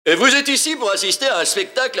Et vous êtes ici pour assister à un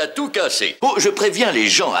spectacle à tout casser. Oh, je préviens les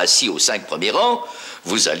gens assis aux 5 premiers rangs,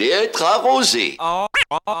 vous allez être arrosés. Oh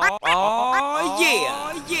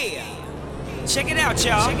yeah. Check it out,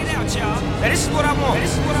 y'all. Now this is what I want.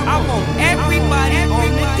 I want everybody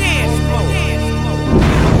on the dance floor. Yeah.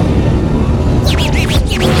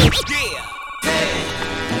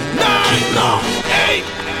 9, 8,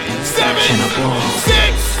 7, 6,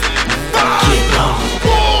 5,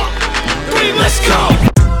 4, 3, let's go.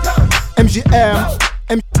 MGM,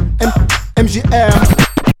 MGM,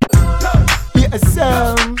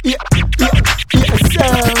 ESM, ESM.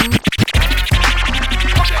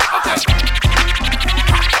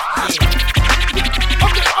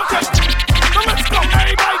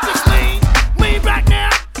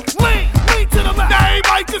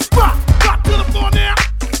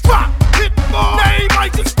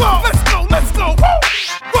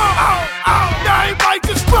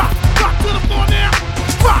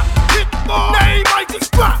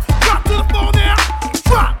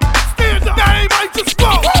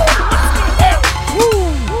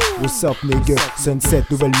 What's up nigga, Sunset,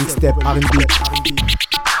 nouvelle mixtape R&B.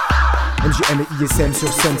 MGM et ISM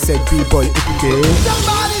sur Sunset B-Boy, écoutez.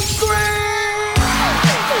 Somebody scream!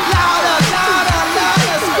 Louder, louder,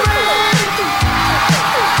 louder, scream!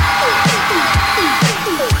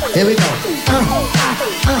 Here we go.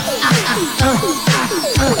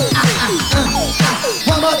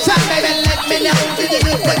 One more time, baby, let me know that you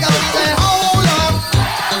look like I say hold up.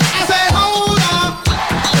 I say hold up.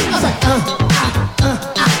 I say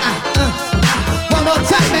one more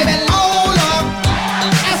time, baby, hold up.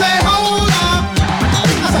 I say hold up.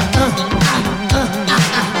 I say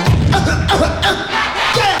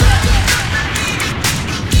yeah.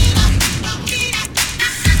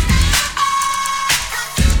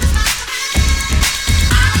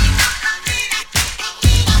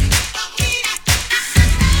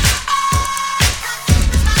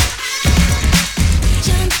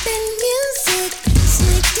 Jumpin' music,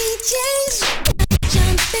 slick DJs.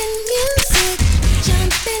 Jumpin'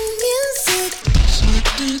 music, slick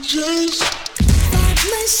DJs. Fog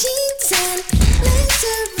machines and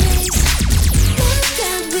laser rays. Like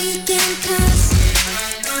that we can cause,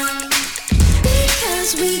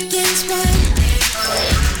 because we can spoil.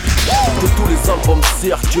 Que tous les albums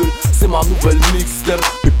circulent, c'est ma nouvelle mixtape.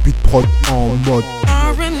 Et puis de prod en mode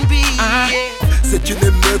R&B. C'est une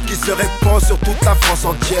émeute qui se répand sur toute la France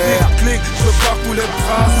entière. Clic, je veux voir tous les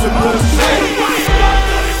bras se lever.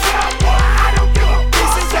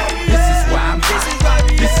 This is why I'm hot.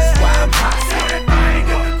 This is why I'm hot.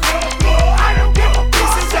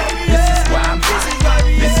 This is why I'm hot.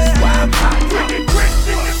 This is why I'm hot.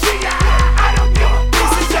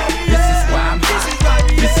 This is why I'm hot.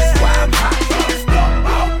 This is why I'm hot.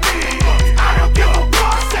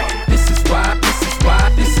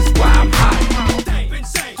 This is why I'm hot.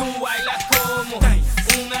 Tú bailas como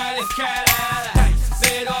una descarada,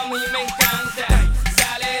 pero a mí me encanta,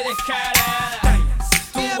 sale descarada.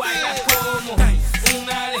 Tú bailas como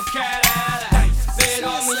una descarada, pero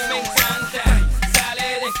a mí me encanta.